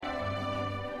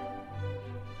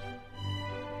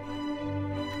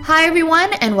Hi,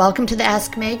 everyone, and welcome to the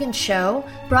Ask Megan Show,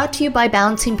 brought to you by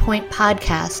Balancing Point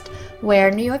Podcast, where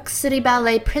New York City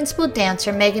Ballet principal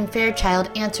dancer Megan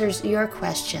Fairchild answers your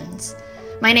questions.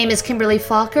 My name is Kimberly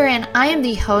Falker, and I am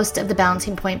the host of the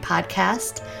Balancing Point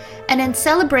Podcast. And in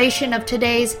celebration of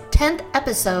today's 10th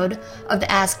episode of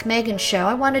the Ask Megan Show,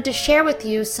 I wanted to share with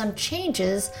you some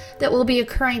changes that will be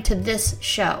occurring to this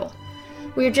show.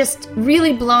 We're just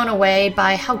really blown away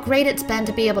by how great it's been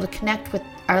to be able to connect with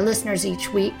our listeners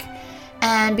each week.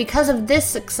 And because of this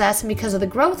success and because of the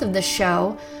growth of the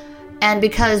show, and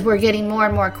because we're getting more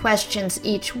and more questions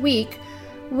each week,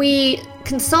 we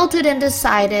consulted and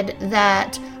decided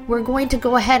that we're going to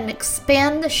go ahead and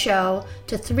expand the show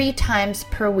to 3 times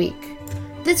per week.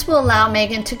 This will allow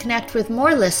Megan to connect with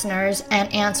more listeners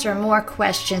and answer more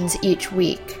questions each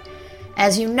week.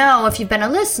 As you know, if you've been a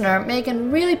listener,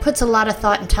 Megan really puts a lot of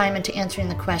thought and time into answering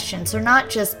the questions. They're not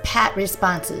just pat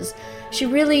responses. She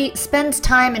really spends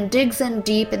time and digs in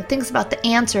deep and thinks about the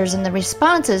answers and the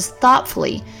responses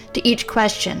thoughtfully to each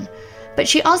question. But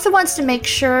she also wants to make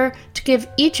sure to give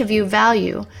each of you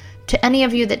value. To any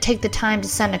of you that take the time to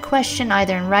send a question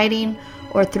either in writing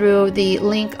or through the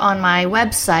link on my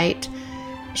website,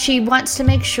 she wants to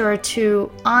make sure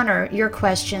to honor your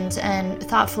questions and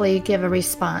thoughtfully give a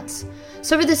response.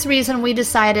 So for this reason, we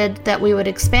decided that we would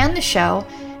expand the show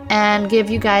and give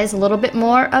you guys a little bit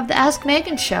more of the Ask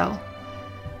Megan Show.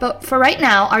 But for right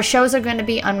now, our shows are going to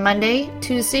be on Monday,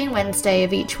 Tuesday, and Wednesday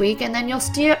of each week, and then you'll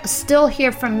still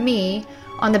hear from me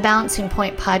on the Balancing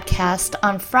Point Podcast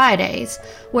on Fridays,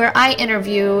 where I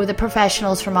interview the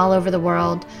professionals from all over the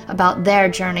world about their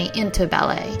journey into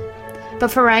ballet. But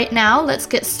for right now, let's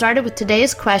get started with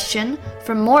today's question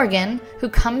from Morgan, who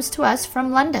comes to us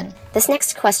from London. This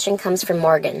next question comes from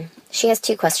Morgan. She has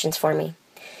 2 questions for me.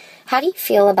 How do you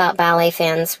feel about ballet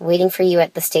fans waiting for you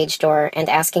at the stage door and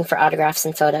asking for autographs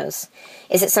and photos?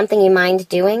 Is it something you mind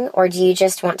doing, or do you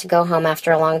just want to go home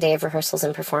after a long day of rehearsals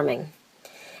and performing?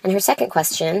 And her second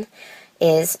question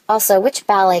is also, which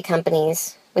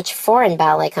foreign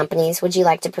ballet companies would you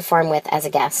like to perform with as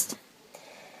a guest?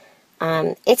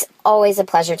 It's always a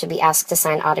pleasure to be asked to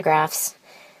sign autographs.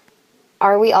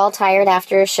 Are we all tired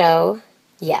after a show?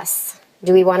 Yes.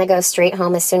 Do we want to go straight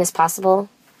home as soon as possible?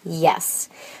 Yes.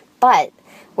 But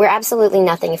we're absolutely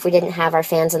nothing if we didn't have our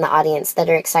fans in the audience that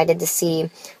are excited to see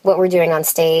what we're doing on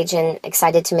stage and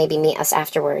excited to maybe meet us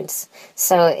afterwards.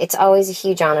 So it's always a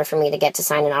huge honor for me to get to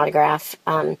sign an autograph.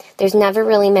 There's never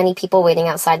really many people waiting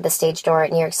outside the stage door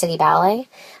at New York City Ballet,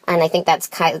 and I think that's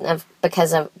kind of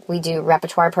because we do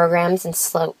repertoire programs, and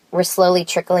we're slowly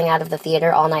trickling out of the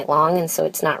theater all night long, and so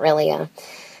it's not really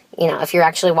if you're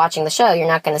actually watching the show, you're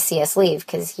not going to see us leave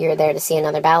because you're there to see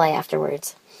another ballet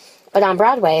afterwards. But on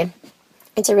Broadway,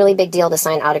 it's a really big deal to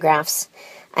sign autographs,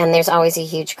 and there's always a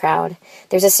huge crowd.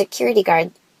 There's a security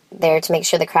guard there to make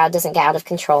sure the crowd doesn't get out of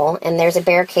control, and there's a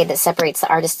barricade that separates the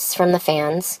artists from the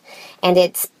fans, and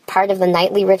it's part of the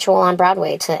nightly ritual on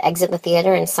Broadway to exit the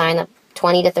theater and sign up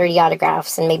 20 to 30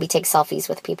 autographs and maybe take selfies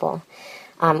with people.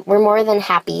 We're more than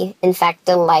happy, in fact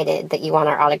delighted, that you want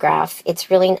our autograph.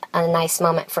 It's really a nice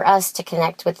moment for us to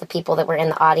connect with the people that were in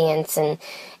the audience, and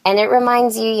it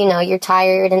reminds you, you're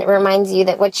tired, and it reminds you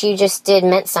that what you just did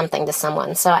meant something to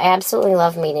someone. So I absolutely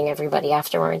love meeting everybody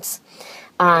afterwards.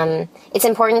 It's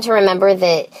important to remember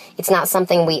that it's not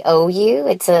something we owe you.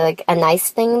 It's a nice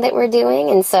thing that we're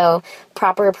doing, and so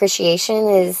proper appreciation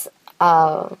is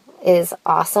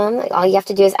awesome. All you have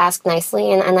to do is ask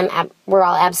nicely, and we're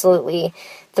all absolutely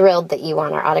thrilled that you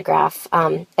want our autograph.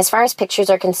 As far as pictures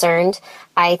are concerned,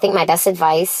 I think my best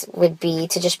advice would be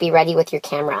to just be ready with your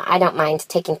camera. I don't mind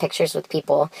taking pictures with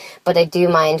people, but I do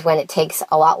mind when it takes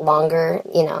a lot longer.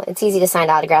 It's easy to sign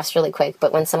autographs really quick,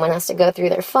 but when someone has to go through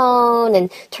their phone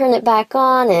and turn it back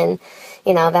on, and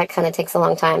that kind of takes a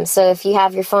long time. So if you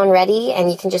have your phone ready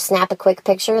and you can just snap a quick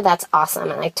picture, that's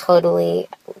awesome, and I totally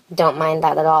don't mind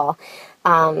that at all.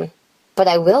 But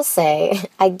I will say,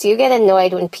 I do get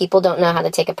annoyed when people don't know how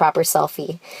to take a proper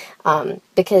selfie,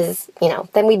 because,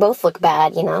 then we both look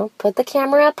bad, Put the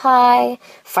camera up high,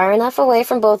 far enough away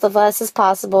from both of us as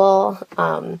possible.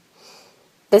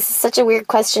 This is such a weird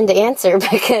question to answer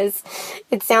because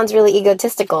it sounds really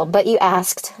egotistical, but you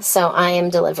asked, so I am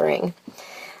delivering.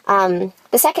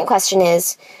 The second question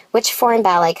is, which foreign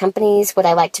ballet companies would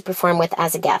I like to perform with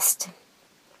as a guest?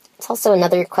 It's also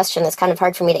another question that's kind of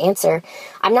hard for me to answer.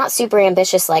 I'm not super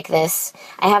ambitious like this.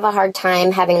 I have a hard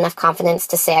time having enough confidence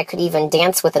to say I could even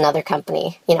dance with another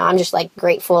company. I'm just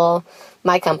grateful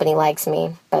my company likes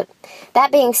me. But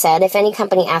that being said, if any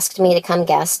company asked me to come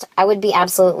guest, I would be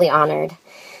absolutely honored.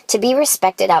 To be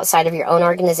respected outside of your own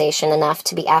organization enough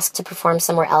to be asked to perform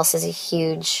somewhere else is a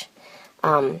huge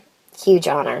huge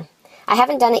honor. I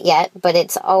haven't done it yet, but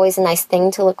it's always a nice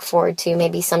thing to look forward to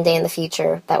maybe someday in the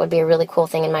future. That would be a really cool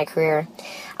thing in my career.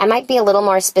 I might be a little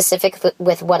more specific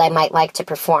with what I might like to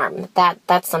perform.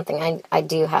 That's something I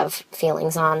do have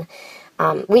feelings on.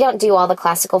 We don't do all the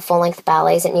classical full-length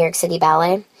ballets at New York City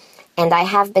Ballet, and I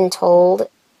have been told,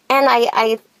 and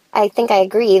I think I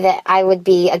agree, that I would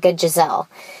be a good Giselle.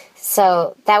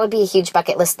 So that would be a huge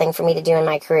bucket list thing for me to do in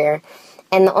my career.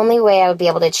 And the only way I would be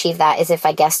able to achieve that is if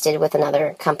I guested with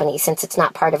another company, since it's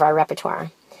not part of our repertoire.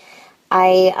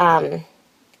 I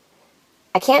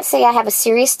can't say I have a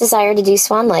serious desire to do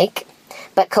Swan Lake,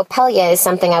 but Coppelia is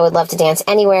something I would love to dance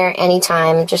anywhere,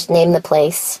 anytime, just name the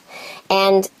place.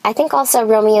 And I think also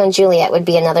Romeo and Juliet would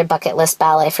be another bucket list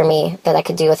ballet for me that I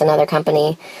could do with another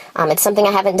company. It's something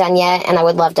I haven't done yet, and I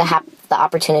would love to have the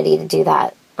opportunity to do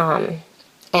that.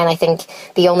 And I think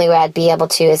the only way I'd be able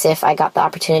to is if I got the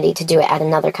opportunity to do it at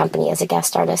another company as a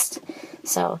guest artist.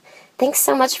 So thanks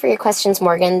so much for your questions,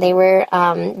 Morgan. They were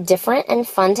different and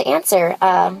fun to answer.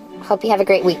 Hope you have a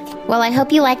great week. Well, I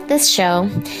hope you liked this show.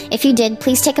 If you did,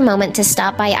 please take a moment to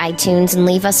stop by iTunes and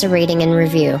leave us a rating and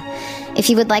review. If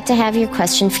you would like to have your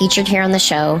question featured here on the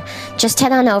show, just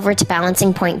head on over to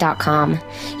balancingpoint.com.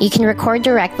 You can record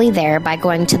directly there by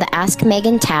going to the Ask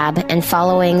Megan tab and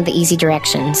following the easy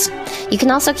directions. You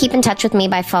can also keep in touch with me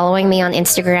by following me on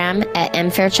Instagram at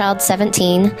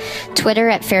mfairchild17, Twitter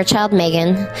at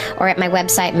fairchildmegan, or at my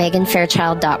website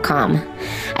meganfairchild.com.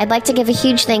 I'd like to give a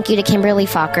huge thank you to Kimberly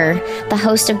Fokker, the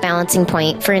host of Balancing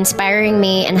Point, for inspiring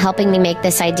me and helping me make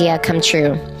this idea come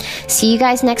true. See you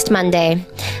guys next Monday.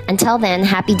 Until then,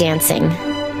 happy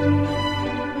dancing.